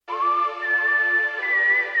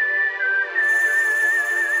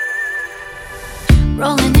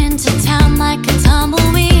rolling into town like a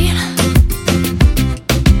tumbleweed,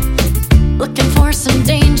 looking for some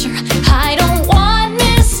danger. I don't want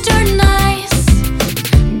Mr. Nice.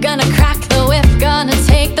 Gonna crack the whip, gonna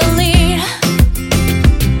take the lead,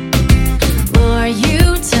 lure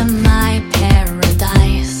you to my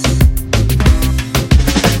paradise.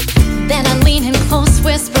 Then I lean in close,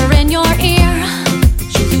 whisper in your ear.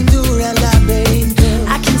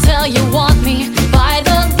 I can tell you want me by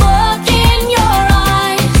the look in your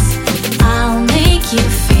eyes. I'll make you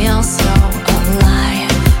feel so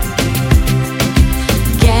alive.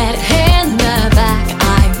 Get in the back,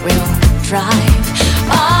 I will drive.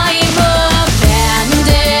 I'm a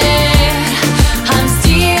bandit, I'm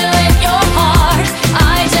stealing your heart,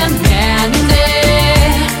 I demand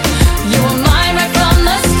it. You were mine right from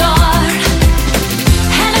the start,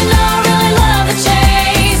 and I know I really love the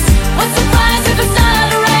chase. What's the price if it's not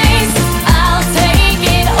a race? I'll take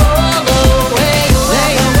it all away,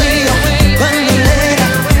 away, away, away,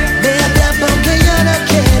 Me atrapa aunque yo no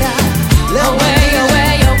quiera. away,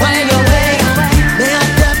 away, away, away, away. Me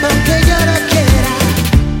atrapa aunque yo no quiera.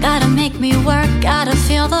 Gotta make me work, gotta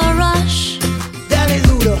feel the rush, Dale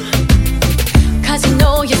duro. 'cause you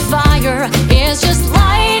know your fire is just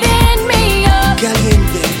lighting me up.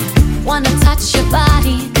 Caliente. Wanna touch your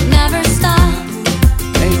body, never stop.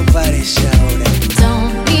 Ay, no pares ahora.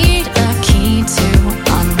 Don't need a key to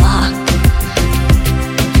unlock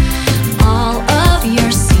all of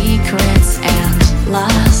your secrets and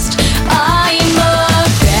lust. I'm a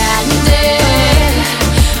bandit,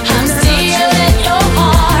 I'm stealing your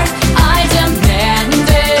heart, I demand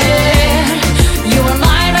it. You were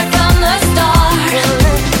mine right from the start,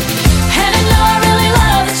 and I know I really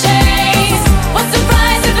love the chase. What's the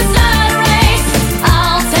price if it's not a race?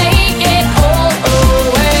 I'll take it all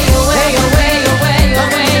away, away, away, away,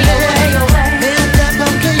 away, away, away. Me atrapa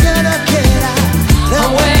aunque yo no quiera.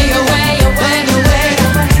 Away, away, away, away,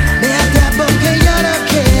 away. Me atrapa aunque yo no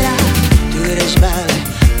quiera. Tú eres mala,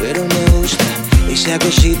 pero me gusta esa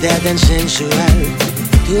cosita tan sensual.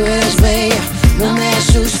 Tú eres bella, no me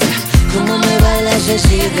asusta. Como me bailas es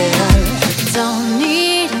ideal. Don't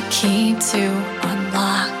need a key to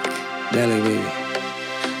unlock Dale, baby.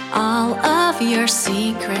 all of your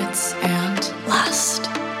secrets and lust.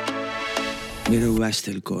 Me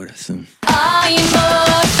robaste el corazón. I'm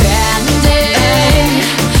a bandit,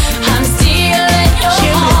 I'm stealing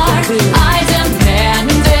your heart, I